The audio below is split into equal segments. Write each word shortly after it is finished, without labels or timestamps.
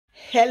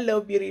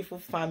Hello beautiful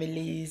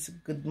families,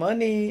 good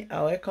morning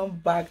and welcome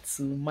back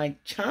to my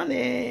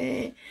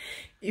channel.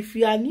 If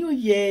you are new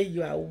here,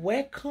 you are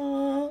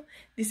welcome.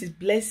 This is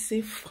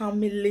Blessing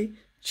Family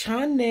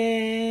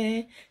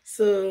channel,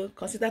 so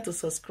consider to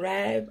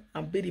subscribe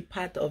and be the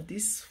part of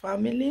this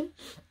family.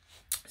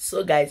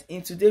 So guys,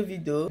 in today's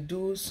video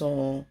do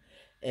some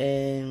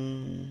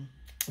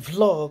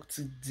vlog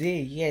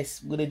today.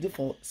 Yes, we're gonna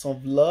do some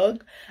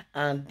vlog,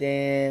 and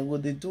then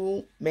we'll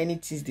do many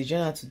things the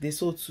journal today.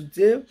 So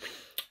today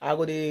I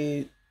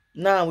gonna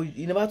now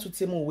you never to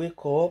tell me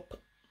wake up,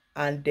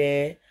 and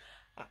then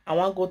I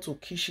want to go to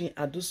kitchen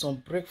and do some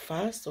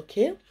breakfast.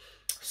 Okay,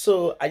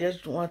 so I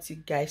just want you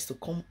guys to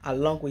come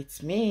along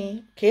with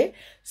me. Okay,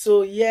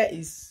 so here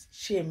is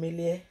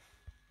Shemele.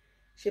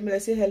 Shemele,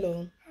 say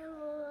hello.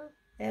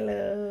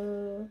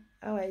 Hello,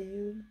 how are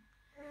you?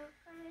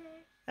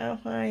 I'm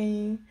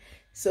fine.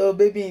 So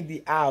baby in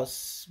the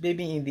house,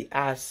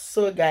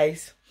 so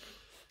guys,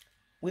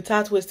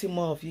 without wasting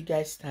more of you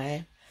guys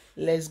time,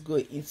 let's go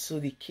into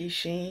the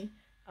kitchen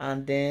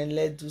and then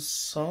let's do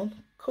some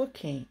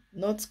cooking.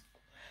 Not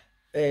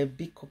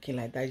big cooking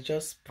like that,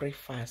 just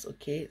breakfast.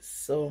 Okay,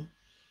 so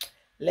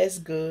let's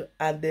go.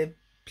 And then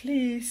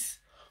please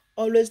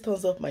always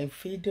thumbs up my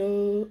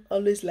video,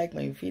 always like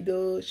my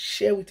video,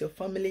 share with your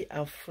family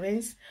and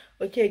friends.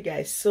 Okay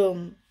guys,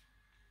 so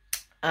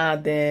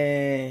and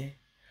then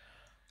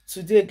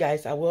today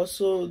guys, I will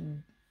also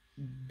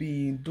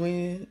be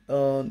doing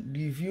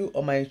review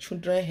of my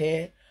children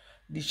hair,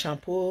 the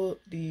shampoo,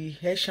 the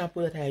hair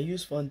shampoo that I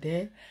use for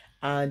them,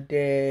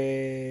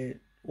 and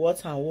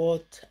what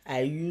I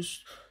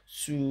use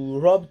to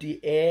rub the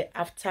hair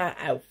after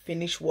I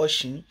finish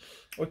washing.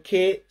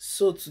 Okay,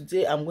 so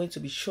today I'm going to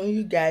be showing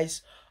you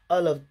guys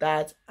all of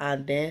that,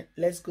 and then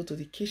let's go to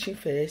the kitchen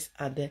first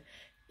and then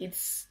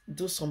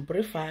do some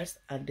breakfast,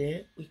 and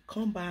then we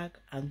come back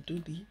and do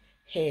the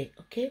hair.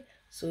 Okay,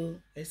 so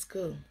let's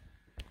go.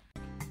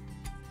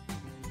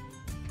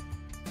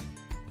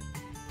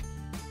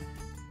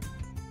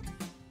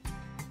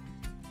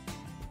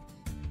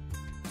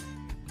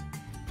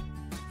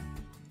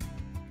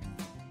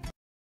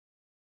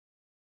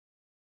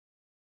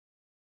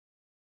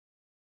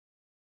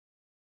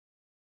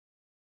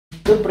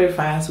 Good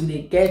breakfast.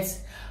 We get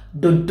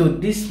dodo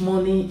this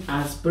morning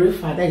as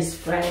breakfast. That is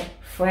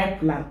fried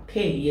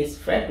plantain. Yes,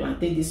 fried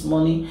plantain this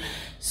morning.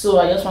 So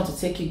I just want to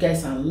take you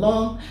guys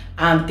along,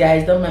 and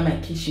guys, don't mind my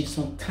kitchen.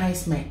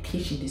 Sometimes my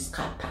kitchen is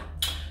scattered,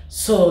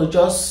 so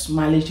just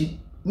manage it.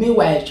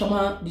 Meanwhile,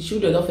 Choma, the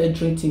children don't feel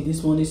drinking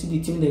this morning. See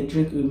the team they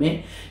drink with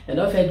me, they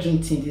don't feel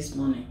drinking this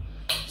morning.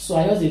 So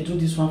I just do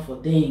this one for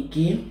them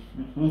again.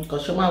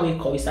 Because Choma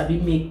wake up, it's a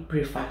bit make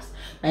breakfast.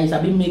 Now it's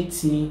a bit make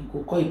tea.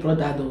 Go call your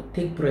brother, they'll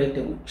take bread,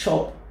 they will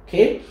chop.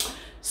 Okay.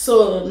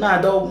 So now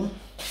I don't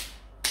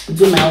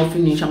do my own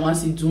finish. I want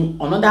to do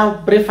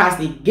another breakfast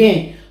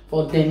again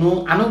for them.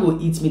 No, I don't go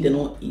eat me, they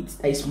don't eat.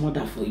 That is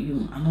mother for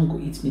you. I don't go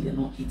eat me, they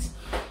don't eat.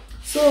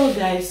 So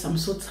guys, I'm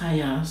so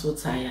tired, so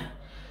tired.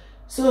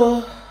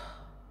 So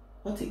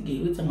what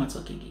again? Wait, I'm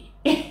talking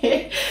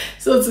again.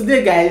 So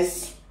today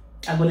guys,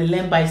 I'm gonna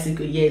learn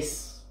bicycle.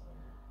 Yes,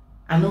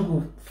 I don't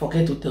go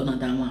forget to tell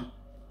another one.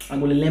 I'm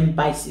gonna learn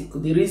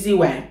bicycle. The reason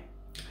why,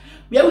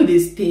 where we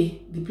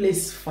stay, the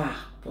place far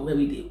from where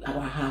we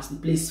our house, the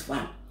place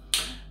far,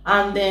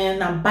 and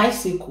then a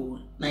bicycle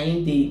now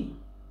they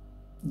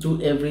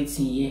do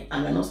everything here,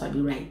 and I know I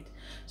be right.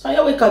 So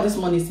I wake up this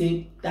morning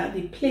say that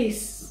the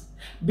place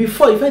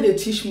before, if they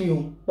teach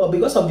me, but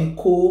because of the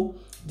cold,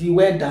 the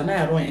weather,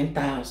 now I run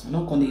enter house. I'm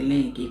not gonna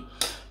learn again.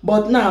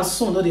 But now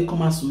soon though they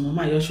come out soon,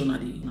 my show now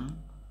they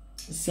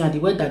see the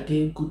weather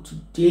they good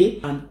today,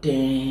 and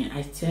then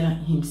I tell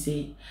him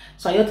say,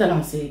 so I tell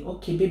him say,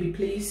 okay baby,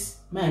 please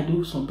may I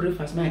do some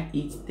breakfast, may I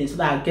eat then, so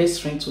that I get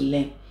strength to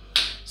learn.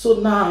 So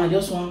now I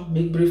just want to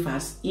make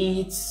breakfast,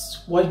 eat,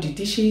 wash the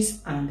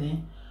dishes, and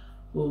then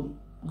we'll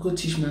go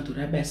teach me how to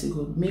ride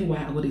bicycle.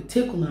 Meanwhile, I'm going to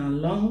take on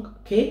along.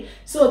 Okay,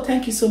 so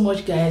thank you so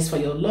much guys for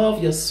your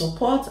love, your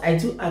support. I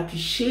do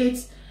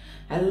appreciate.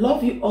 I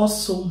love you all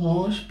so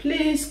much.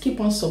 Please keep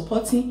on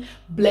supporting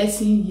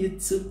Blessing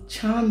YouTube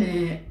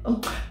channel,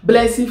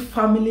 Blessing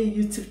Family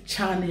YouTube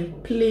channel.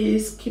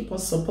 Please keep on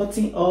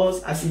supporting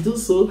us as you do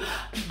so.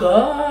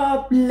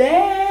 God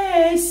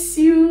bless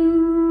you.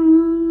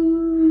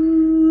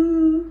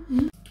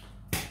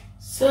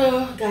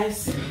 So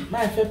guys,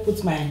 my friend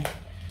put my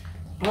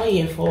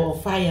oil for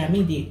fire.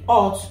 Me the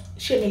hot.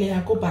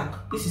 Shemele, go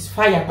back. This is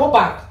fire. Go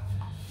back.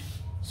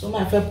 So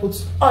my friend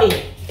puts oil.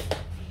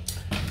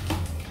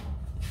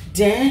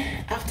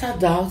 Then after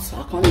that,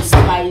 I can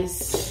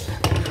slice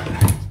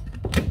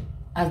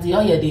as the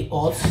oil they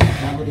hot.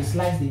 I'm going to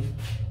slice the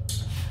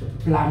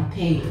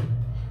plantain.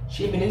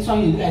 Shemele, this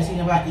one you guys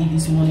never eat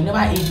this morning.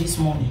 Never eat this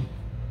morning.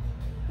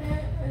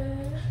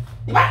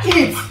 Never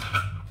eat.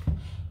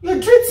 You're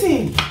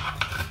drinking.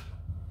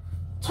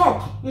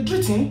 Talk. You're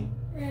drinking.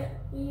 Yes.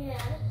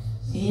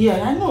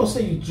 Yeah, I know. So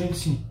you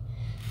drinking.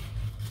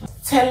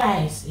 Tell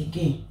lies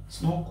again.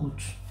 It's not good.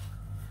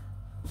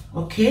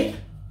 Okay.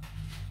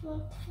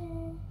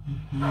 Okay.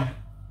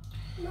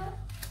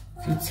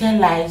 If you tell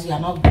lies, you are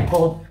not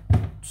God's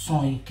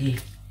son again.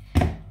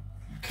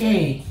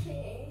 Okay.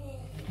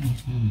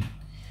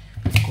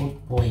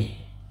 Good boy.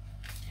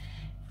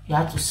 You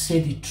have to say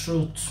the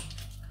truth.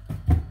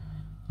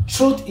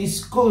 Truth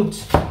is good.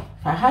 If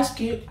I ask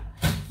you,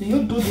 do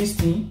you do this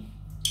thing?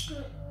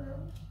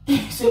 You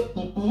say,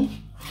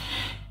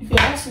 If you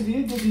ask you, do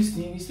you do this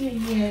thing? You say,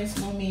 yes,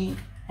 mommy,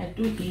 I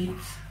do it.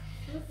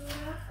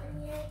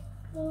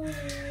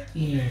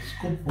 Yes,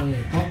 good boy.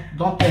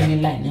 Don't tell me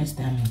lie next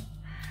time.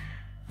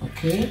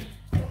 Okay?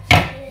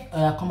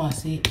 Come and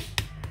say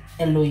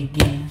hello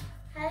again.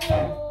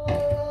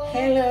 Hello.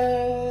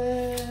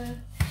 Hello.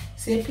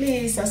 Say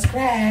please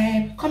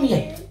subscribe. Come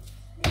here.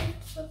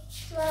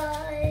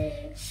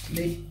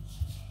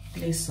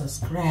 Please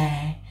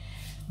subscribe.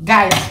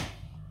 Guys,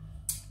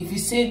 if you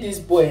see this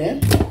boy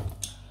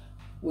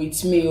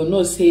with me, you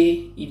know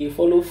say if they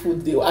follow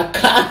food they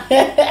waka.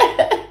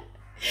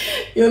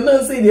 You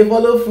know say they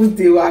follow food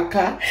they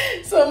waka.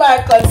 So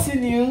I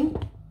continue.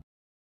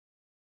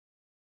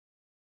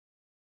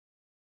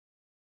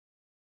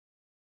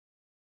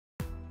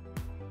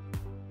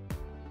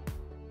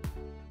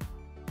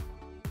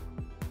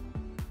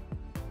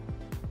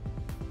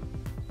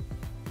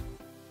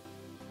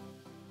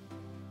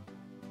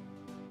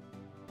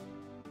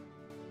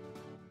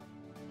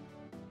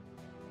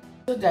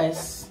 So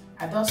guys,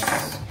 I just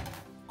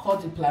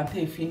cut the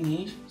plantain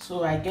finish,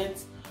 so I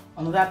get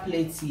another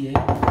plate here.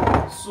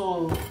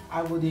 So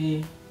I would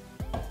the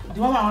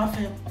one I want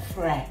to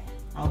fry,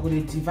 I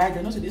would divide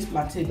them. Also, this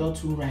plantain not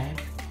too ripe,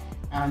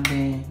 and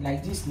then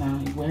like this now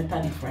it will enter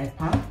the fry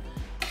pan.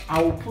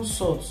 I will put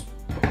salt.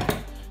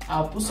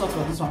 I'll put salt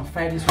for this one,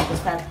 fry this one, because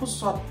if I put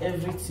salt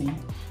everything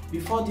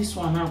before this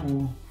one I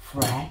will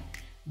fry,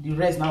 the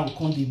rest now will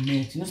come the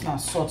melt. You know, it's not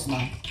salt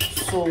now.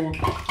 So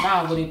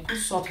now I'm going to put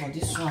salt for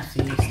this one first.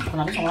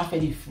 Now this one for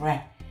the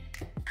fry.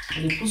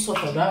 I'm going to put salt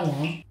for that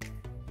one.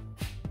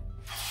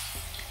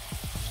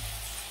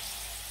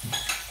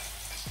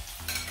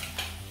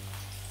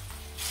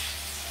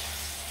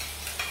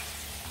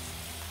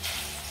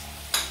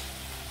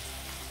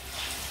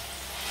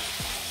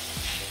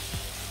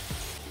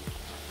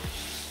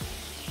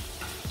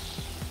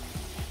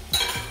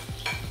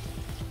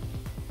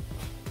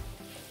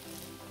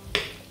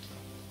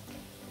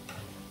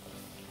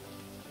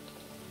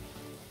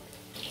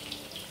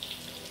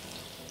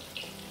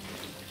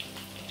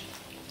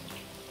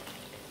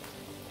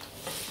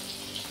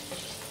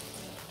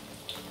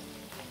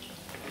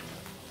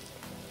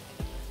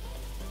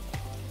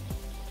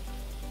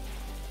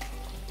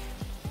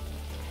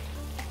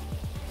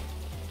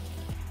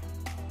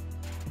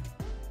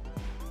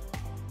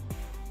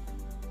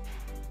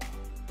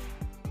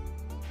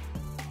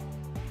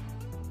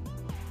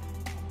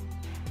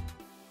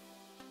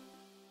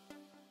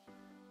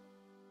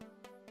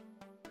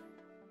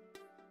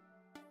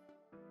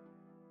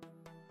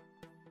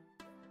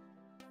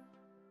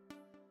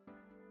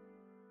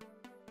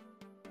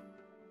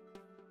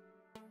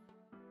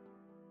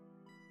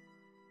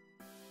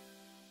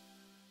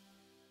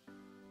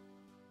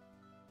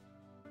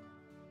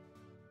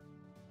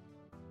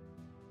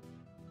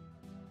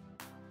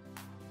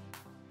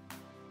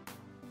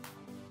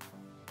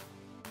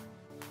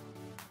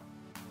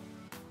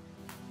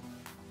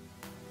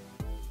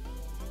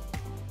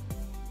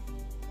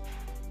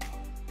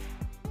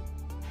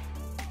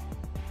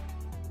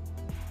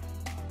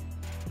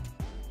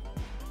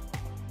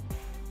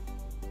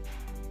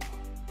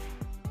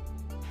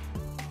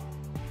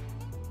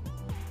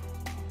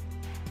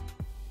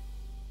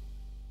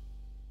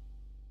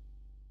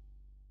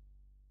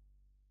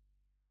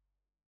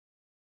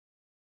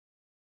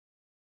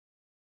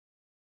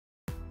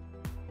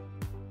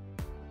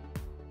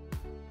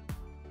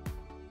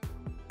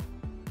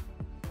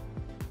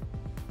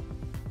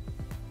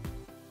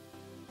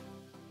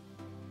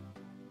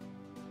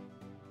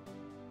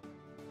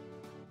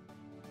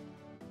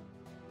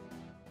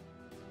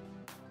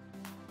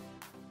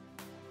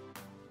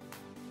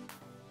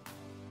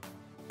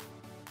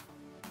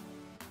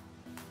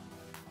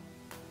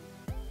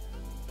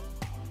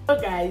 So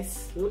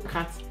guys, look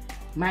at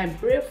my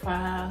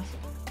breakfast,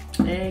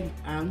 egg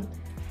and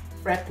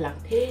fried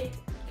plantain.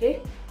 Okay,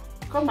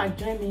 come and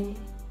join me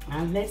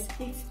and let's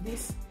eat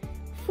this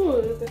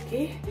food.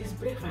 Okay, this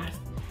breakfast.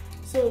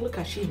 So look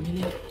at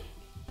Shemile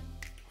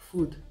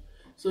food.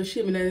 So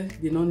Shemile,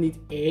 they don't need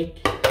egg.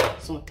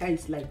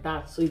 Sometimes like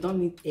that, so you don't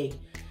need egg.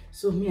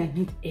 So me, I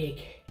need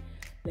egg.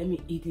 Let me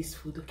eat this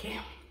food. Okay.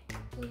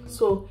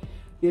 So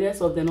the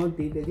rest of them not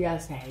they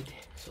outside.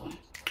 So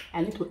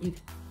I need to eat.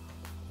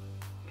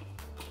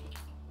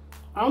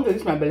 I want to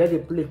use my belly to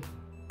play.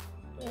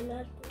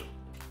 I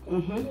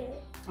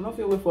don't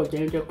feel wait for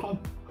them to come.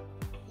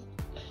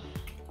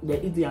 They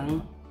eat the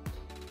animal.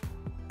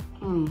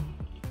 Oh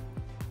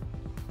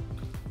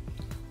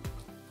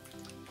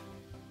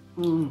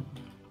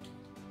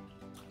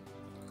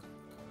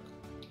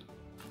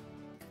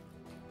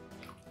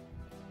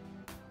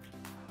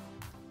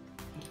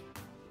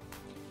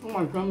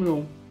my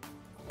God,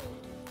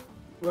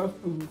 let's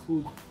eat the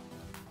food.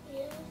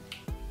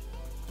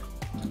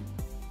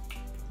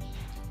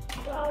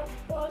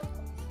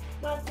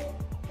 But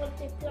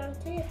the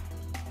plantain,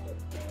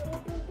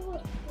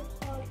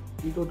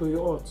 You don't do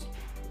your hot.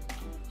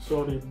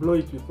 Sorry, blow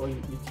it before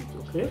you eat it,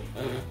 okay?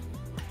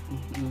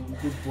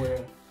 Good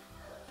boy.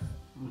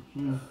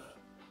 You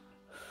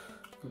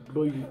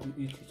blow it, you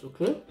eat it,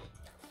 okay?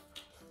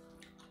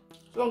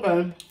 So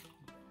guys,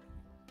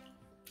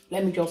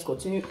 let me just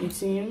continue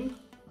eating.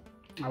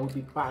 I will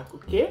be back,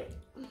 okay?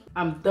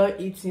 I'm done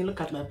eating.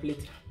 Look at my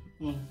plate.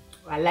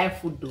 I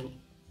like food though.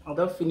 I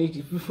don't finish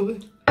the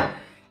food.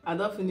 I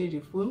don't finish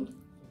the food.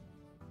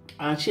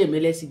 And she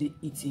may see the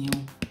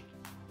eating.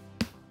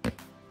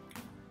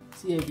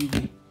 See every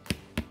day.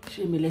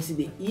 She may see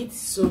the eat.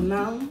 So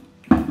now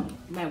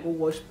I go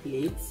wash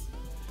plates.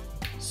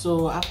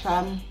 So after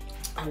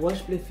I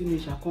wash plate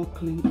finish, I can't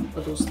clean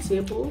all those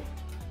table.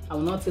 I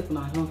will not take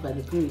my long by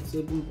the clean the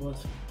table,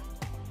 but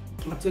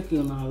I'll take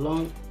you my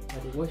long by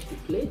the wash the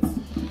plates.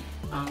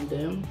 And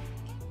then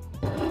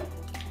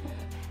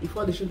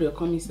before the children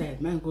come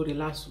inside, might go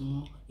relax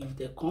more. If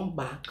they come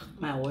back,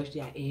 might wash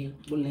their hair,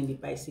 go learn the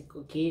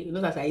bicycle, okay? You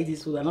know that I eat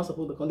this food, I'm not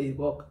supposed to come to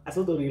walk. I'm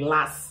supposed to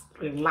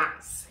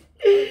relax.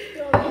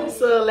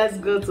 So let's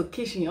go to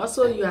kitchen.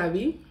 Also, you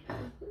Abby?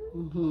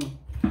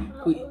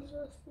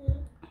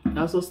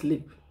 Also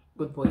sleep.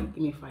 Good boy, give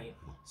me 5.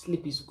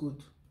 Sleep is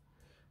good.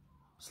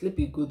 Sleep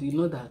is good, you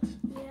know that?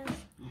 Yeah.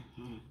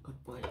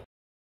 Good boy.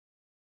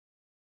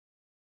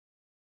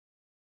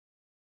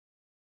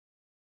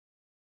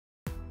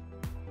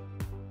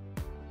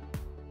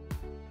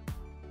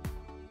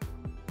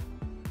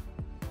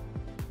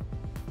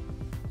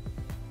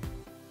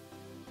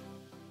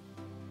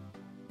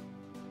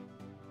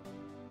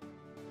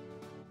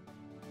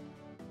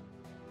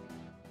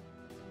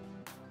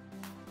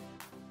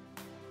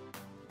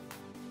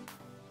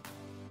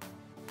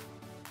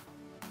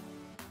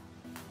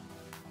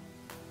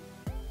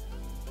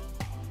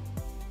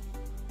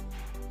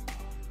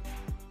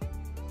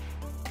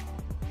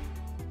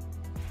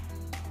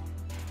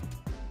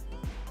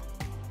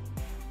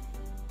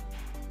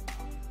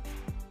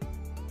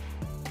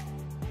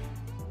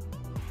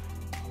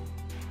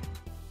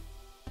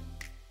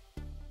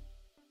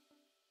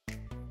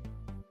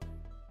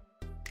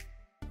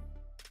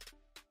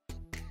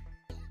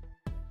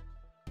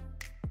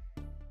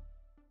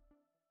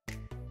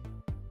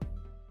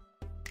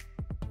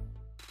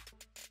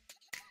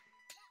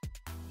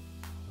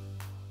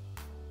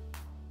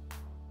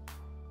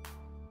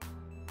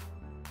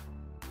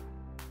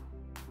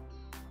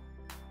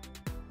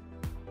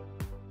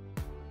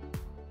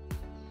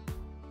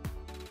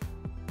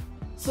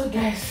 So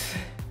guys,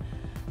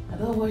 I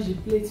don't wash the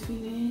plate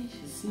finish.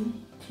 You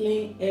see,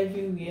 clean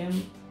everywhere,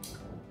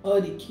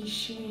 all the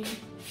kitchen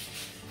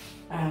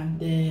and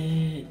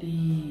the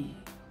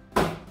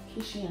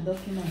kitchen I don't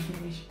clean and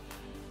finish.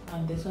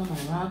 And this one my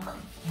rack,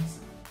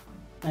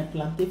 my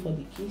plantain for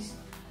the kids,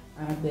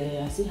 and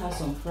I still have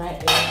some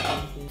fried egg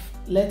and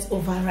the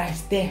leftover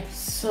rice there.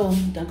 So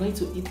they're going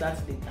to eat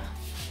that later.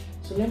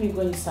 So let me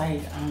go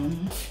inside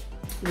and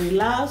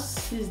relax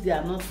since they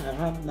are not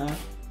around now.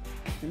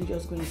 Let me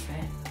just go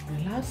inside,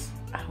 relax,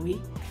 and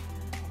we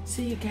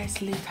see you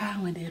guys later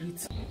when they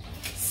reach.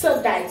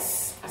 So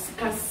guys, as you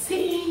can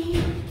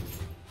see,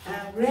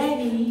 I'm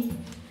ready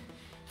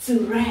to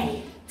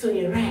ride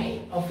a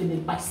ride of the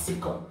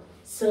bicycle.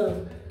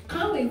 So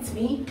come with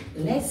me,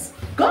 let's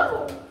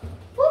go.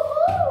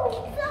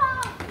 Woohoo!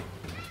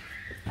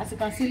 As you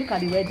can see, look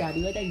at the weather.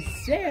 The weather is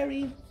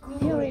very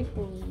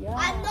beautiful. Yeah.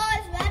 I know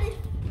it's ready.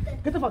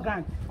 Get over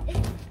ground.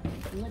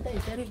 The weather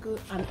is very good,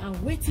 and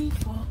I'm waiting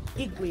for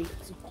Igwe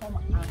to come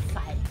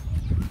outside.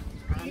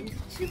 And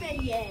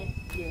yes.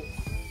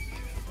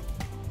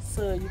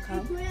 So you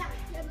can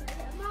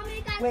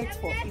wait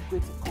for Igwe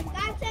to come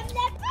outside.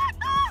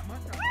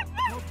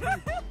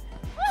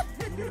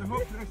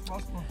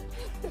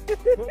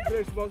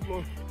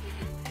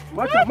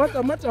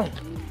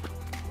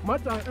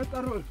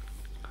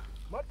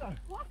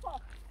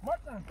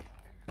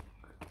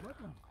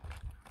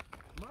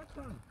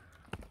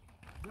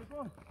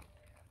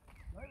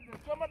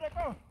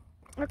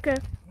 Okay.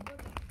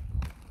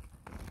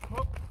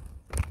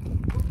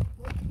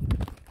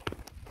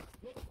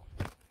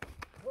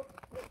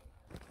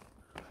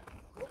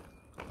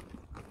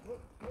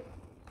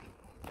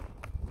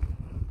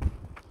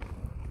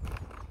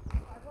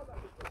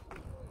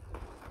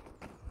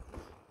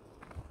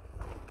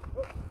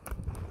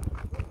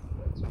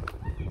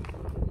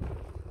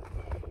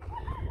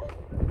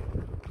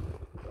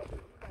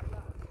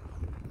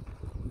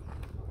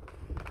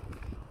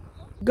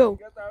 Go.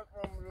 Get out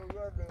from the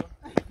road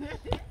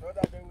so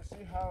that they will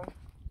see how.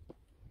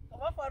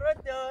 Come on for road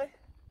though.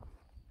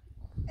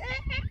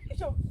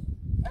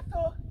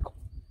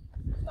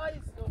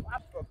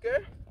 Okay?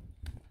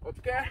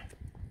 Okay?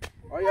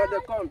 Oh yeah,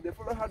 they come. They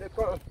follow how they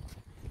come.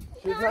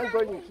 She's not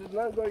going. She's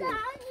not going.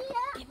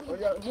 Oh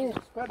yeah, move.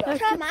 Pedal.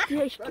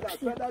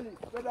 Pedal it.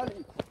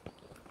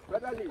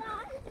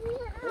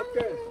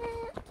 Okay.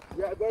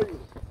 We are going.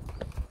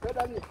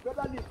 Pedal it. The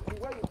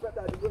way you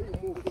pedal, the way you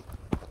move.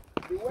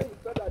 The way you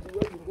pedal, the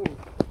way you move.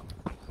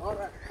 All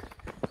right.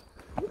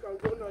 You can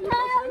go now. You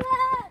can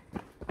say.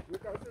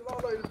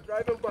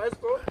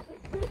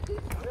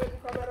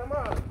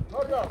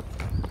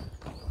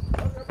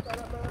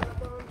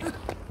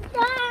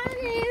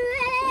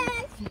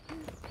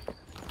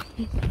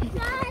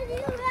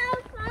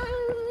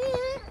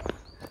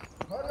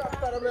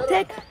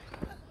 Take.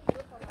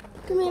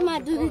 Come here, ma,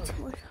 do it.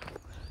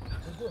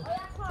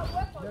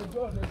 Let's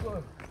go.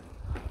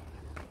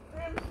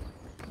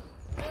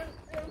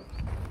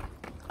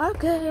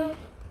 Okay.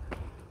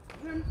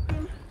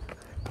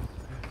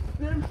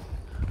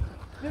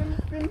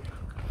 Spin.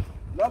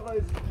 Lala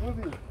is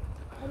moving.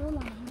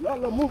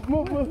 Lala, move.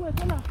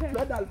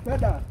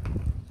 Pedal.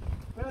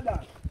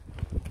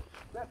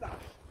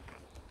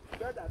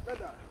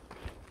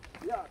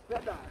 Yeah,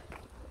 pedal.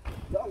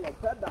 Lala,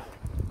 pedal.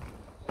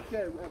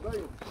 Okay, we're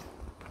going.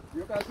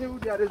 You can see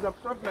there is a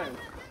problem.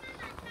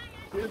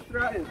 She's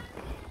trying.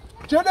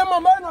 Show them a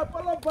man and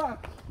follow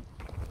back.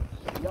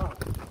 Yeah.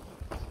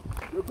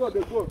 They go.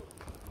 They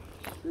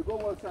go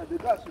one side. They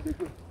dash, they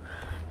go.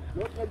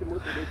 Don't let the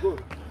motor, they go.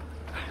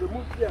 They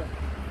move here.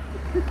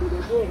 They go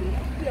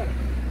here.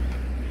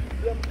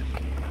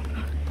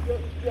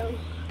 Yeah.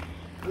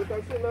 You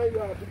can see now you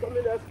are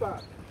becoming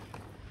expert.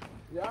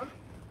 Yeah?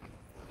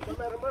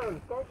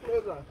 Cameraman, come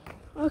closer.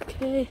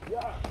 Okay.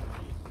 Yeah.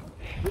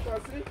 You can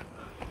see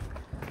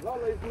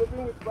Lala is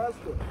moving with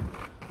faster.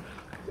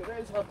 Today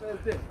is her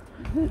first day.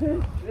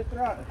 Let's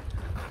try.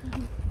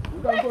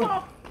 You can go.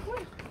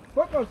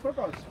 Focus.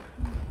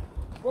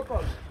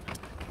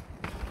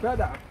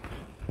 Pedal.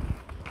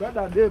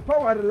 The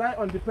power rely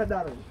on the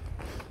pedaling.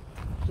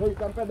 So you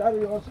can pedal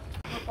yours.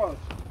 Focus.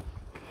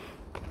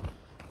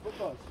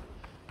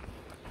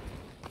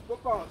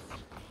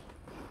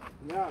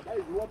 Yeah, that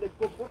is what they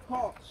call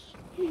focus.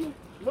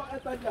 No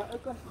enter there,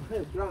 enter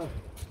ground.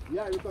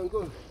 Yeah, you can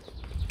go.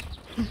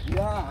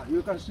 Yeah,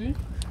 you can see.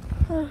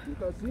 Move.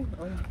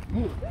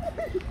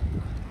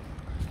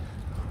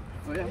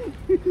 Oh yeah.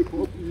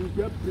 Hope you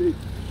get brake.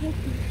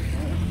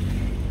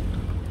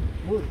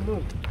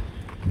 Move.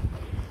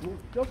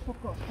 Just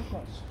focus.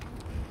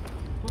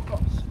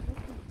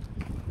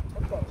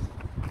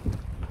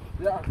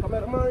 Yeah,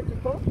 cameraman, you can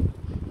come.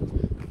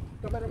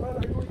 Cameraman,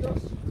 are you with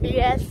us?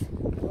 Yes.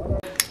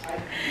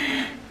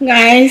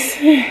 Guys,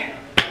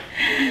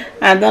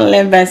 I don't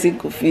learn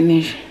bicycle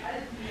finish.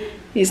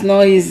 It's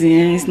not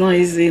easy. Not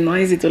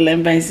easy to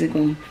learn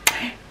bicycle.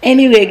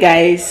 Anyway,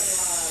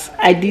 guys,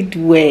 I did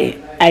well,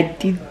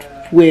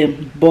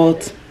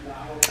 but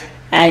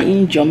I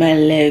injured my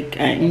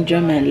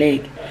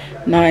leg.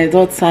 Now I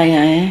don't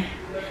tire.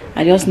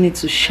 I just need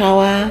to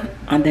shower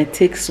and then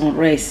take some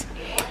rest.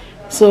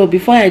 So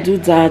before I do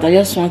that, I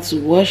just want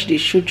to wash the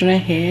children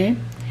hair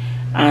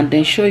and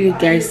then show you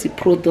guys the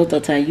product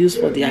that I use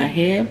for their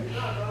hair,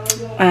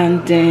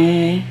 and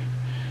then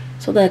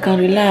so that I can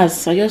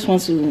relax. I just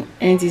want to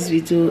end this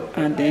video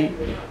and then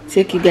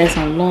take you guys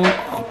along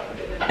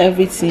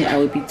everything I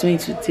will be doing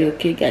today.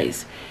 Okay,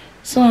 guys,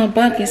 so I'm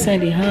back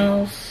inside the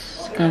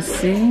house. You can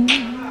see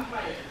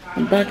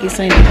I'm back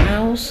inside the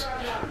house,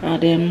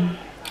 and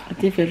I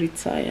feel very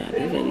tired.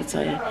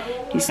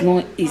 It's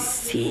not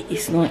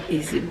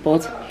easy,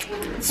 but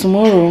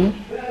tomorrow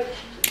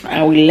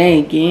I will learn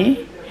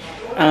again,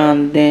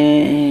 and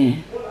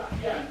then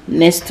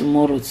next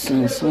tomorrow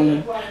too.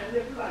 So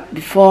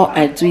before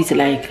I do it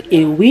like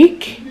a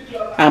week,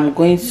 I'm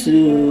going to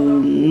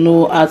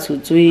know how to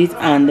do it,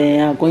 and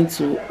then I'm going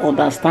to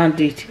understand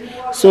it.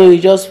 So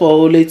it's just for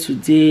only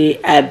today.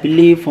 I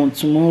believe from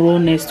tomorrow,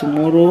 next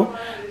tomorrow,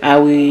 I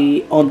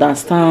will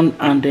understand,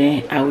 and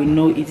then I will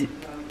know it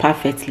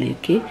perfectly.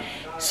 Okay,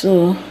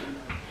 so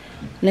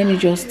let me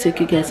just take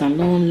you guys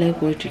along. Let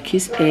go to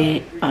kiss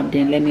hair, and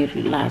then let me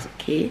relax.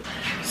 Okay,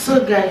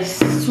 so guys,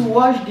 to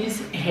wash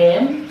this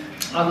hair,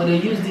 I'm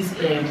going to use this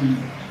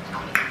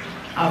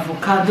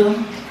avocado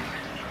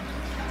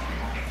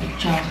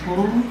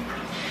shampoo.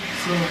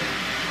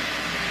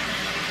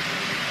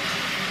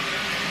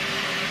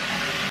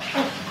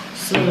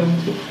 So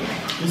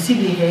you see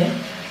the hair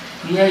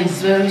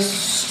is very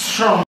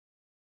strong.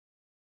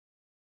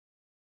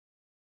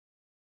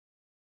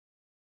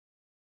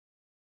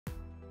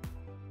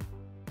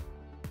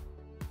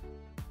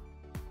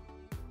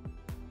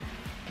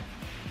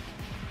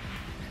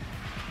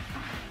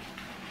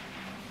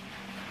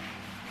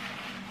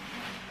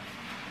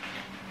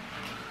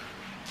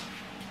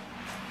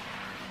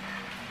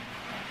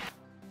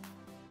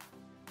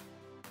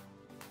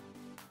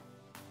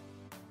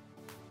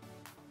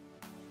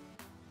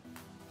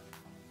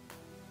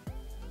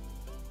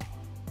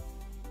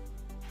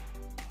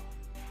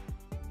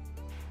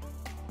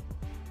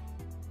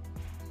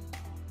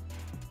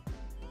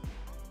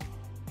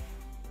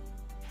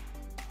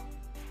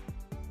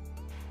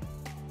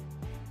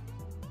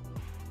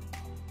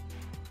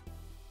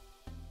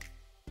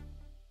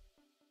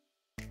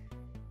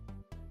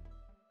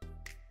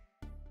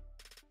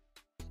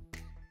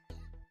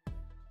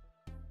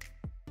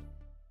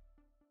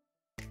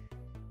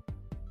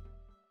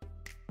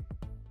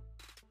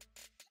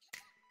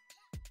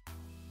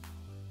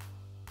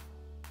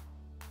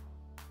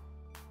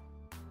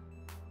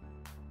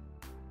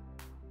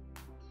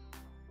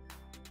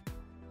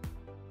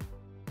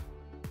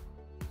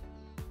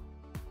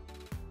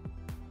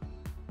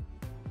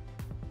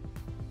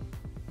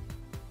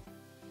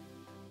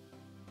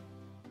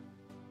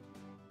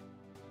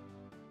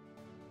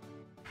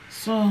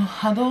 So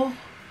although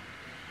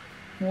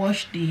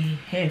wash the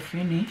hair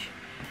finish.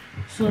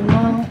 So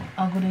now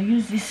I'm gonna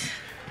use this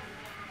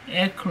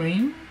hair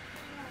cream.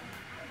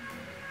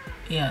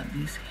 Yeah,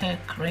 this hair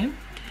cream.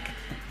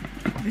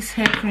 This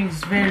hair cream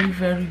is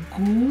very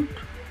good,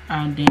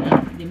 and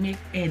they make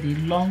hair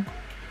long.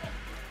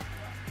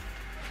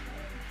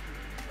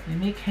 They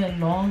make hair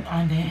long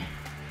and they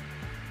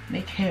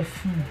make hair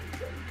full.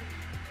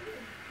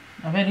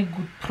 A very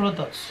good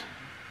products.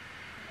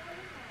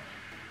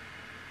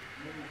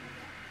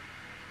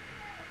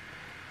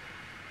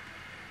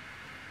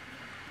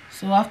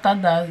 So after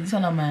that, this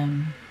one of my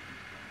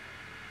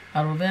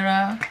aloe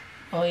vera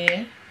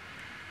oil.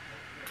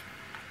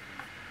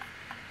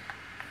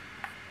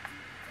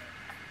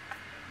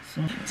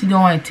 So see the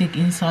one I take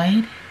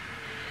inside.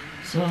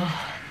 So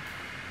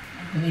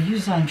I'm gonna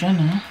use that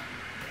journal.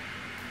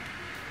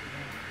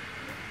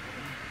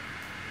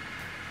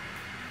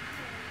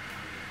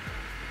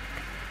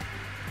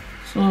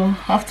 So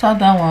after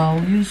that one,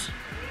 I'll use,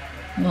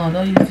 no, I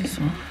don't use this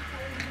one.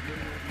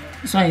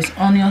 This one is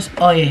onion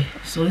oil.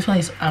 So this one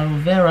is aloe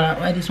vera,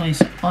 while this one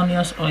is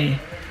onion oil.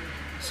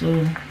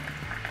 So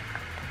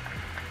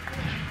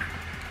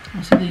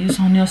also they use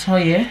onion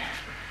oil,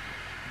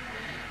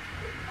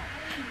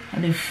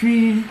 and they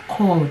feel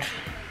cold.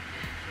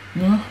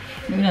 You know,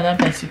 maybe that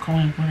person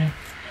coming, but I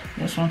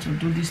just want to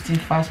do this thing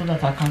fast so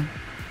that I can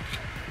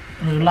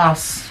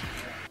relax.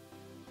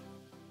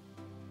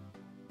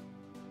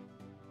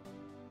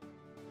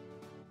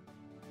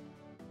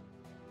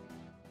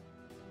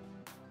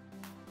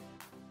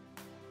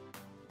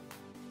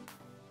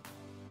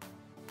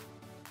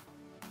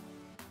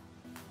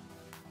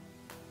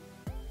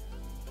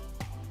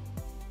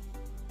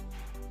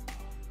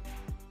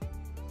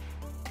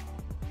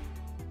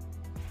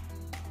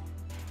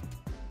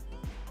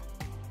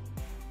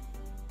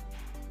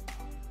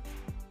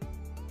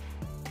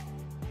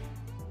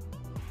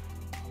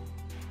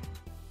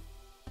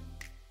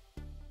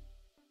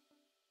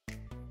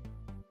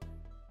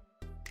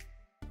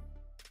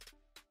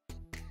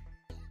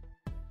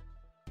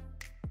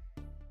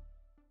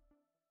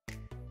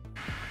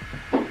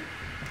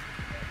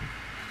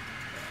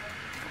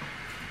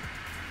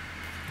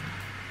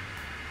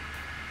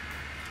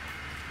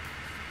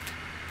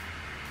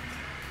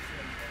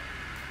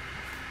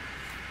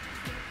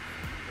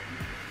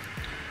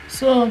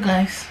 So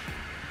guys,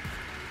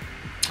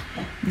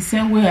 the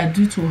same way I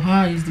do to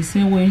her is the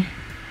same way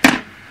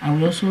I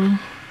will also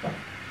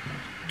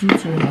do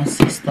to her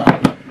sister.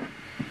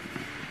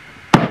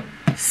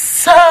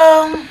 So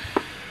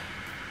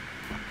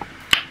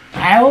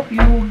I hope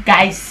you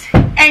guys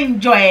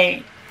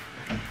enjoy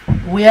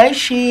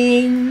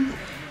watching.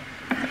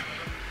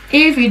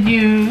 If you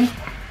do,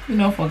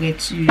 don't forget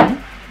to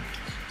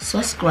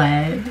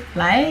subscribe,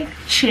 like,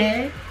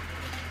 share,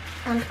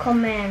 and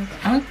comment.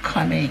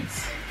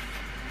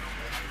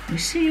 We'll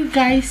see you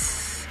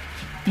guys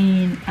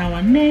in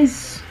our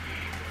next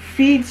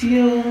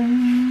video.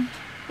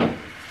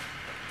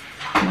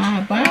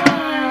 Bye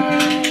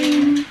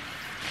bye.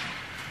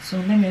 So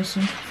let me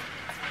also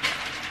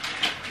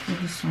do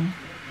this one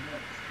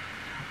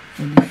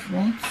for the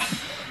front.